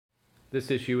This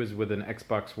issue is with an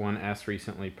Xbox One S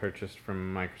recently purchased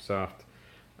from Microsoft.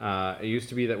 It used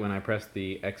to be that when I pressed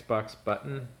the Xbox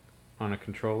button on a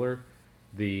controller,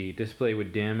 the display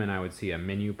would dim and I would see a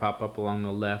menu pop up along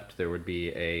the left. There would be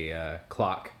a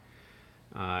clock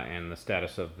and the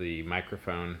status of the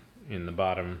microphone in the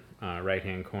bottom right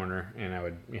hand corner, and I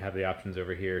would have the options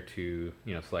over here to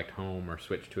select home or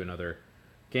switch to another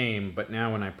game. But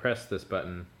now when I press this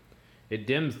button, it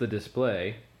dims the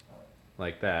display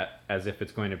like that, as if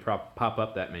it's going to pop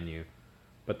up that menu,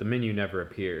 but the menu never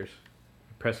appears.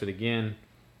 I press it again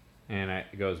and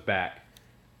it goes back.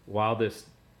 While this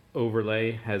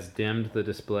overlay has dimmed the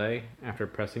display after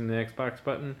pressing the Xbox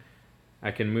button, I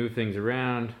can move things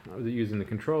around using the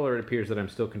controller. It appears that I'm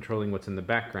still controlling what's in the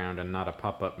background and not a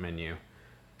pop-up menu.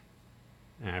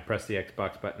 And I press the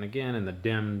Xbox button again and the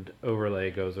dimmed overlay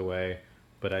goes away,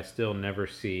 but I still never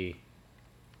see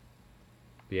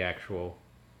the actual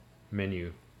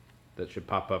menu that should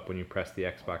pop up when you press the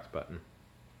Xbox button.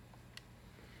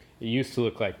 It used to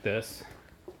look like this.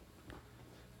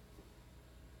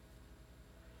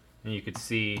 And you could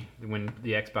see when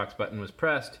the Xbox button was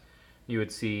pressed, you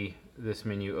would see this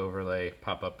menu overlay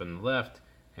pop up in the left,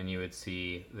 and you would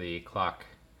see the clock,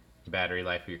 battery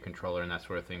life of your controller, and that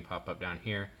sort of thing pop up down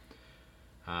here.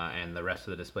 And the rest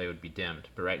of the display would be dimmed.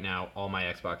 But right now, all my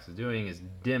Xbox is doing is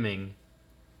dimming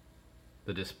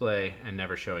the display and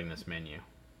never showing this menu.